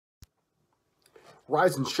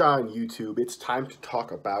Rise and shine, YouTube. It's time to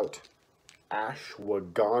talk about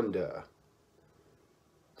ashwagandha.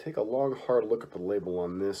 Take a long, hard look at the label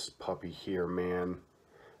on this puppy here, man.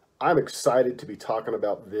 I'm excited to be talking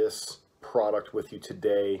about this product with you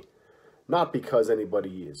today. Not because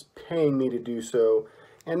anybody is paying me to do so,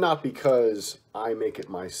 and not because I make it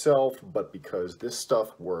myself, but because this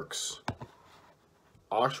stuff works.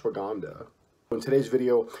 Ashwagandha. In today's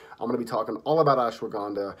video, I'm going to be talking all about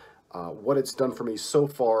ashwagandha, what it's done for me so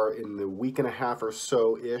far in the week and a half or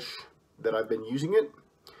so-ish that I've been using it,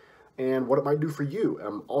 and what it might do for you.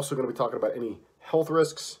 I'm also going to be talking about any health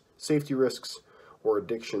risks, safety risks, or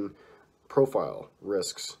addiction profile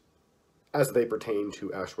risks as they pertain to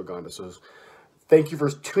ashwagandha. So thank you for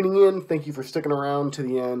tuning in. Thank you for sticking around to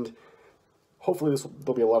the end. Hopefully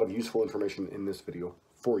there'll be a lot of useful information in this video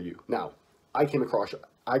for you. Now, I came across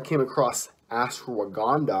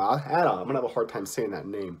ashwagandha, I'm gonna have a hard time saying that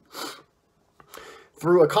name,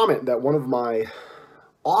 through a comment that one of my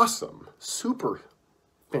awesome, super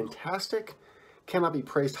fantastic, cannot be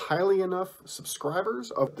praised highly enough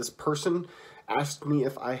subscribers of this person asked me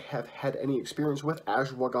if I have had any experience with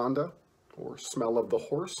ashwagandha or smell of the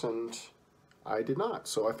horse, and I did not,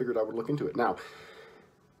 so I figured I would look into it. Now,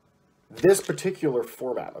 this particular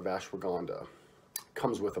format of ashwagandha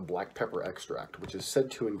comes with a black pepper extract, which is said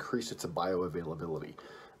to increase its bioavailability.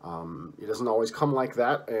 It doesn't always come like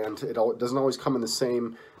that, and it doesn't always come in the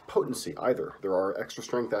same potency either. There are extra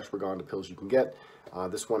strength ashwagandha pills you can get.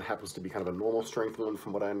 This one happens to be kind of a normal strength one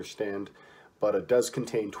from what I understand, but it does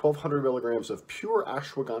contain 1,200 milligrams of pure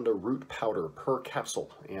ashwagandha root powder per capsule,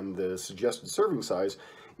 and the suggested serving size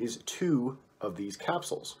is 2 of these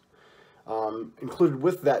capsules. Included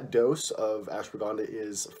with that dose of ashwagandha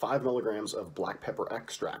is 5 milligrams of black pepper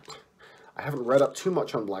extract. I haven't read up too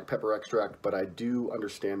much on black pepper extract, but I do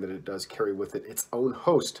understand that it does carry with it its own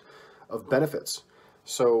host of benefits.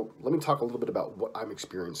 So let me talk a little bit about what I'm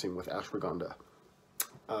experiencing with ashwagandha.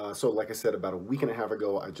 So like I said, about a week and a half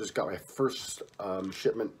ago, I just got my first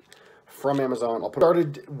shipment from Amazon. I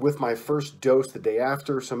started with my first dose the day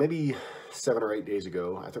after, so maybe 7 or 8 days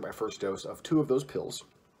ago, I took my first dose of 2 of those pills,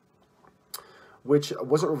 which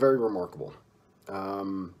wasn't very remarkable.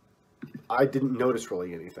 I didn't notice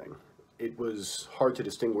really anything. It was hard to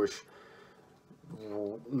distinguish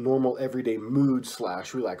normal everyday mood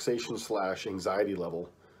 / relaxation / anxiety level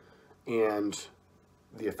and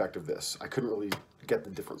the effect of this. I couldn't really get the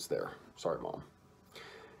difference there. Sorry, Mom.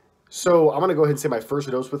 So I'm going to go ahead and say my first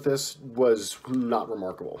dose with this was not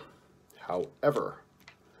remarkable. However,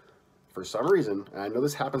 for some reason, and I know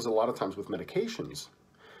this happens a lot of times with medications,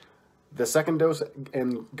 the second dose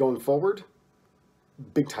and going forward,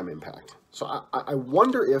 big time impact. So I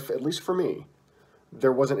wonder if, at least for me,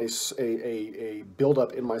 there wasn't a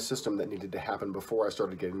buildup in my system that needed to happen before I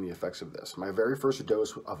started getting the effects of this. My very first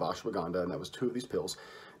dose of ashwagandha, and that was 2 of these pills,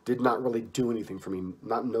 did not really do anything for me,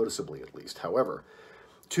 not noticeably at least. However,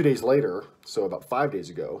 2 days later, so about 5 days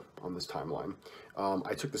ago on this timeline,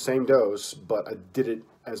 I took the same dose, but I did it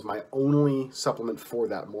as my only supplement for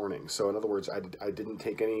that morning. So in other words, I didn't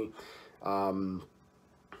take any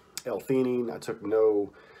L-theanine. I took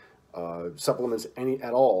no supplements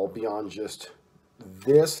at all beyond just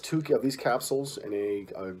this 2 of these capsules and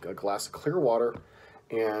a glass of clear water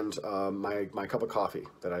and my cup of coffee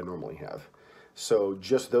that I normally have. So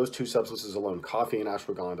just those 2 substances alone, coffee and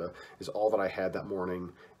ashwagandha, is all that I had that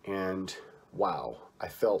morning. And wow, I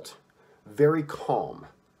felt very calm,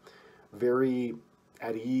 very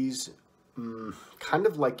at ease, kind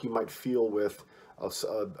of like you might feel with a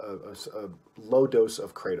low dose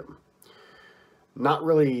of kratom. Not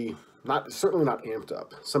really, certainly not amped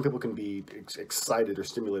up. Some people can be excited or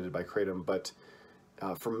stimulated by kratom, but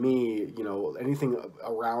for me, you know, anything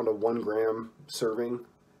around a 1 gram serving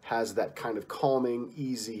has that kind of calming,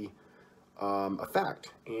 easy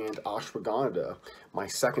effect. And ashwagandha, my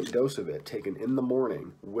second dose of it, taken in the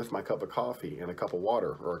morning with my cup of coffee and a cup of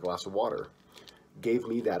water or a glass of water, gave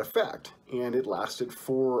me that effect, and it lasted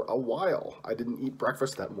for a while. I didn't eat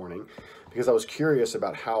breakfast that morning because I was curious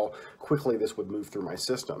about how quickly this would move through my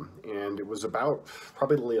system, and it was about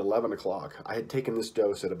probably 11 o'clock. I had taken this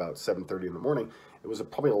dose at about 7:30 in the morning. It was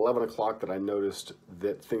probably 11 o'clock that I noticed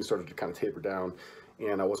that things started to kind of taper down,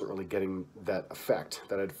 and I wasn't really getting that effect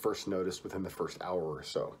that I'd first noticed within the first hour or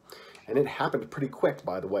so. And it happened pretty quick,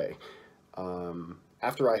 by the way.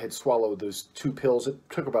 After I had swallowed those 2 pills, it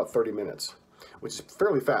took about 30 minutes. Which is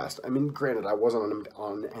fairly fast. I mean, granted, I wasn't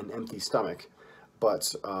on an empty stomach,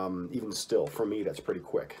 but even still, for me, that's pretty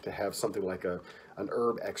quick to have something like an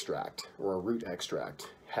herb extract or a root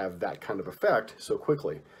extract have that kind of effect so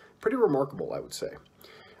quickly. Pretty remarkable, I would say.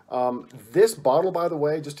 This bottle, by the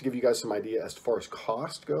way, just to give you guys some idea as far as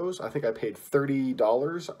cost goes, I think I paid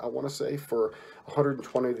 $30, I want to say, for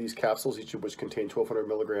 120 of these capsules, each of which contain 1,200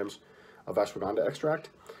 milligrams of ashwagandha extract.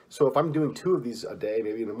 So if I'm doing 2 of these a day,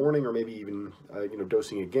 maybe in the morning or maybe even,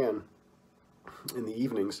 dosing again in the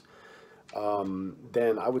evenings,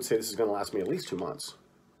 then I would say this is going to last me at least 2 months,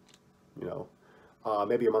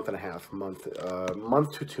 maybe a month and a half, month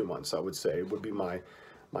to 2 months, I would say, would be my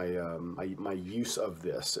use of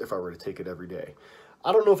this if I were to take it every day.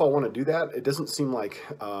 I don't know if I want to do that. It doesn't seem like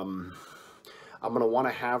I'm going to want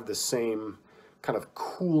to have the same kind of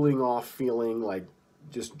cooling off feeling, like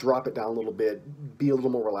just drop it down a little bit, be a little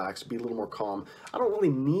more relaxed, be a little more calm. I don't really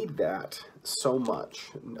need that so much.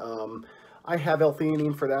 I have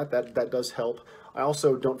L-theanine for that. That does help. I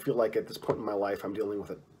also don't feel like at this point in my life I'm dealing with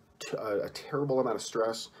a terrible amount of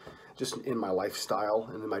stress just in my lifestyle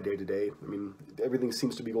and in my day-to-day. I mean, everything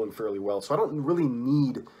seems to be going fairly well, so I don't really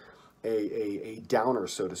need a downer,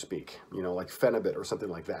 so to speak, like Phenibut or something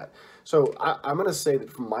like that. So I'm going to say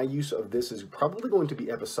that my use of this is probably going to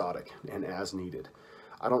be episodic and as needed.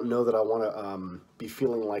 I don't know that I want to be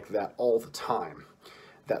feeling like that all the time.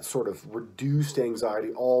 That sort of reduced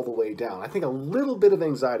anxiety all the way down. I think a little bit of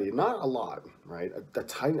anxiety, not a lot, right? A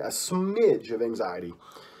smidge of anxiety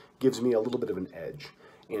gives me a little bit of an edge.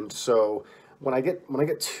 And so when I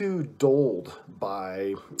get too dulled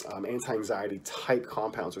by anti-anxiety type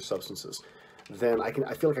compounds or substances, then I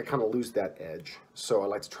feel like I kind of lose that edge. So I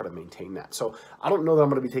like to try to maintain that. So I don't know that I'm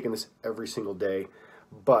going to be taking this every single day,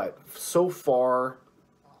 but so far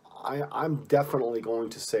I'm definitely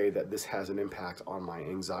going to say that this has an impact on my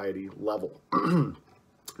anxiety level.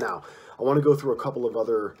 Now, I want to go through a couple of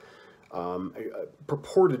other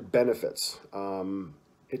purported benefits.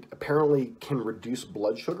 It apparently can reduce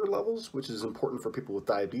blood sugar levels, which is important for people with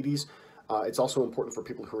diabetes. It's also important for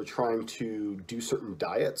people who are trying to do certain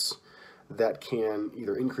diets that can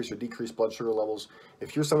either increase or decrease blood sugar levels.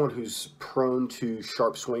 If you're someone who's prone to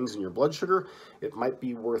sharp swings in your blood sugar, it might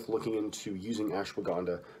be worth looking into using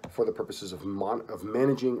ashwagandha for the purposes of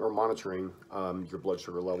managing or monitoring your blood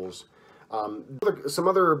sugar levels. Some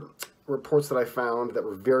other reports that I found that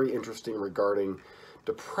were very interesting regarding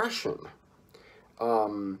depression.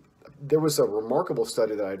 There was a remarkable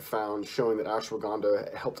study that I'd found showing that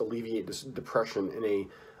ashwagandha helped alleviate this depression in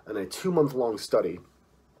a 2-month-long study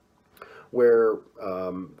where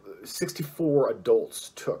 64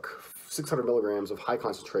 adults took 600 milligrams of high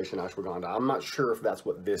concentration ashwagandha. I'm not sure if that's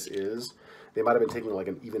what this is. They might have been taking like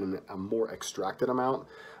even a more extracted amount,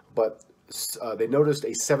 but they noticed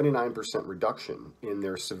a 79% reduction in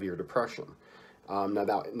their severe depression. In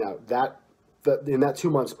that 2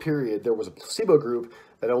 months period, there was a placebo group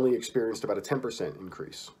that only experienced about a 10%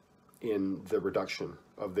 increase in the reduction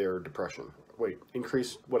of their depression.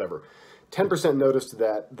 Increase, whatever. 10% noticed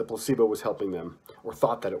that the placebo was helping them, or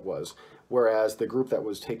thought that it was, whereas the group that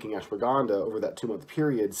was taking ashwagandha over that 2-month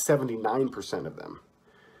period, 79% of them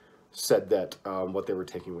said that what they were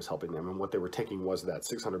taking was helping them, and what they were taking was that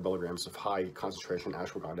 600 milligrams of high concentration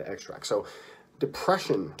ashwagandha extract. So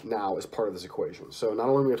depression now is part of this equation. So not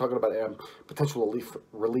only are we talking about potential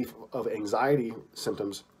relief of anxiety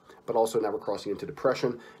symptoms, but also now we're crossing into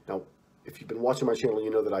depression. Now, if you've been watching my channel,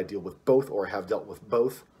 you know that I deal with both, or have dealt with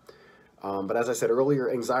both. But as I said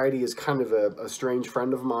earlier, anxiety is kind of a strange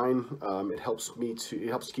friend of mine. It helps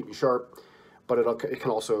keep me sharp, but it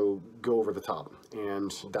can also go over the top,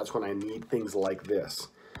 and that's when I need things like this.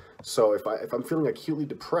 So if I'm feeling acutely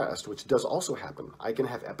depressed, which does also happen, I can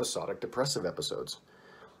have episodic depressive episodes.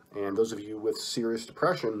 And those of you with serious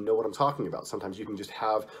depression know what I'm talking about. Sometimes you can just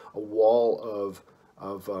have a wall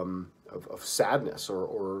of sadness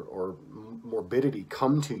or morbidity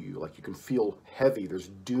come to you. Like you can feel heavy, there's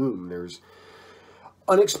doom, there's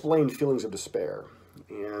unexplained feelings of despair.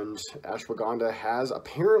 And ashwagandha has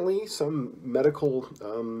apparently some medical,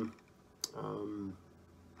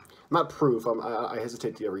 not proof, I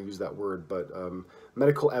hesitate to ever use that word, but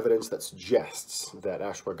medical evidence that suggests that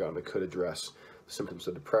ashwagandha could address symptoms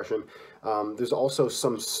of depression. There's also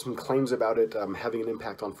some claims about it having an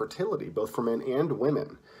impact on fertility, both for men and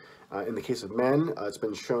women. In the case of men, it's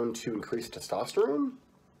been shown to increase testosterone,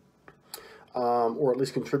 or at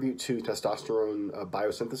least contribute to testosterone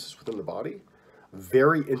biosynthesis within the body.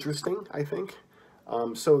 Very interesting, I think.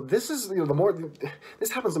 So this is,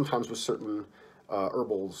 this happens sometimes with certain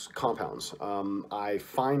herbals compounds. I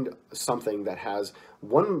find something that has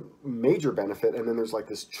one major benefit, and then there's like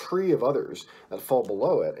this tree of others that fall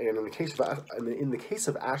below it. And in the case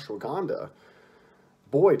of ashwagandha,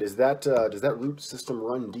 boy, does that root system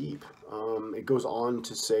run deep. It goes on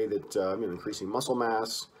to say that increasing muscle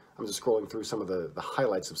mass. I'm just scrolling through some of the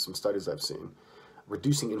highlights of some studies I've seen.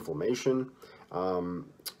 reducing inflammation,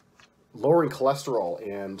 lowering cholesterol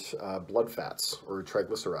and blood fats or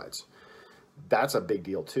triglycerides. That's a big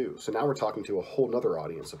deal too. So now we're talking to a whole nother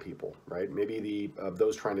audience of people, right? Maybe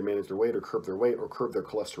those trying to manage their weight or curb their weight or curb their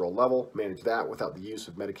cholesterol level, manage that without the use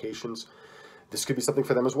of medications. This could be something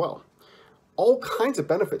for them as well. All kinds of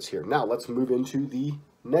benefits here. Now let's move into the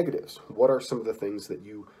negatives. What are some of the things that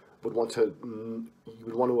you would want to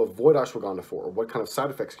avoid ashwagandha for? What kind of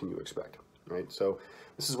side effects can you expect, right? So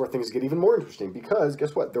this is where things get even more interesting, because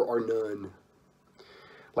guess what? There are none.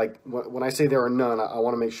 Like, when I say there are none, I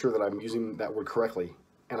want to make sure that I'm using that word correctly,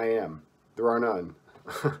 and I am. There are none.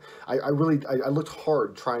 I looked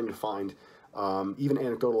hard trying to find even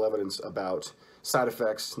anecdotal evidence about side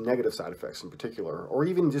effects, negative side effects in particular, or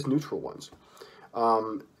even just neutral ones.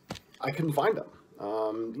 I couldn't find them.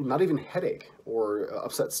 Not even headache or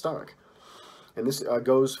upset stomach. And this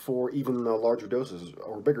goes for even larger doses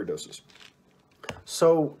or bigger doses.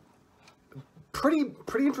 So pretty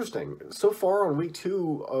interesting. So far on week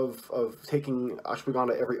 2 of taking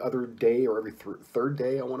ashwagandha every other day, or every third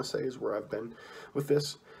day, I want to say, is where I've been with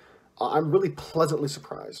this. I'm really pleasantly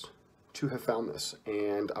surprised to have found this,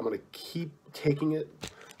 and I'm going to keep taking it.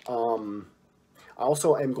 I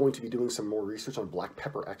also am going to be doing some more research on black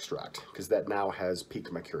pepper extract, because that now has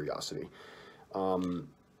piqued my curiosity.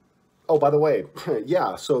 Oh, by the way,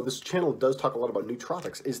 yeah, so this channel does talk a lot about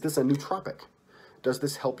nootropics. Is this a nootropic? Does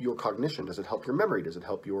this help your cognition? Does it help your memory? Does it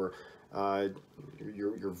help your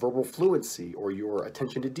verbal fluency, or your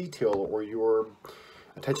attention to detail, or your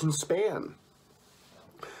attention span?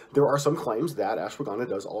 There are some claims that ashwagandha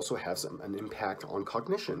does also have an impact on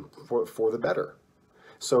cognition for the better.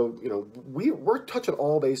 So, you know, we're touching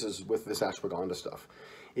all bases with this ashwagandha stuff.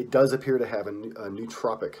 It does appear to have a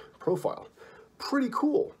nootropic profile. Pretty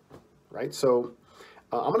cool, right? So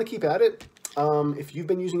I'm going to keep at it. If you've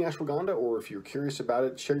been using ashwagandha, or if you're curious about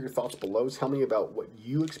it, share your thoughts below. Tell me about what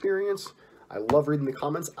you experience. I love reading the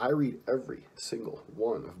comments. I read every single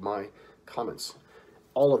one of my comments.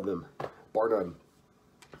 All of them, bar none.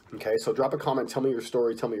 Okay, so drop a comment. Tell me your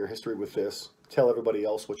story. Tell me your history with this. Tell everybody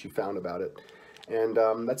else what you found about it. And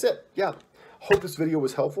that's it. Yeah, hope this video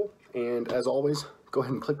was helpful. And as always, go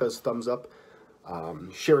ahead and click those thumbs up.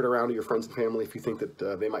 Share it around to your friends and family if you think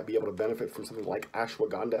that they might be able to benefit from something like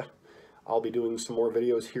ashwagandha. I'll be doing some more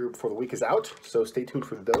videos here before the week is out, so stay tuned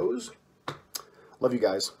for those. Love you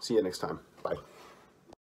guys. See you next time. Bye.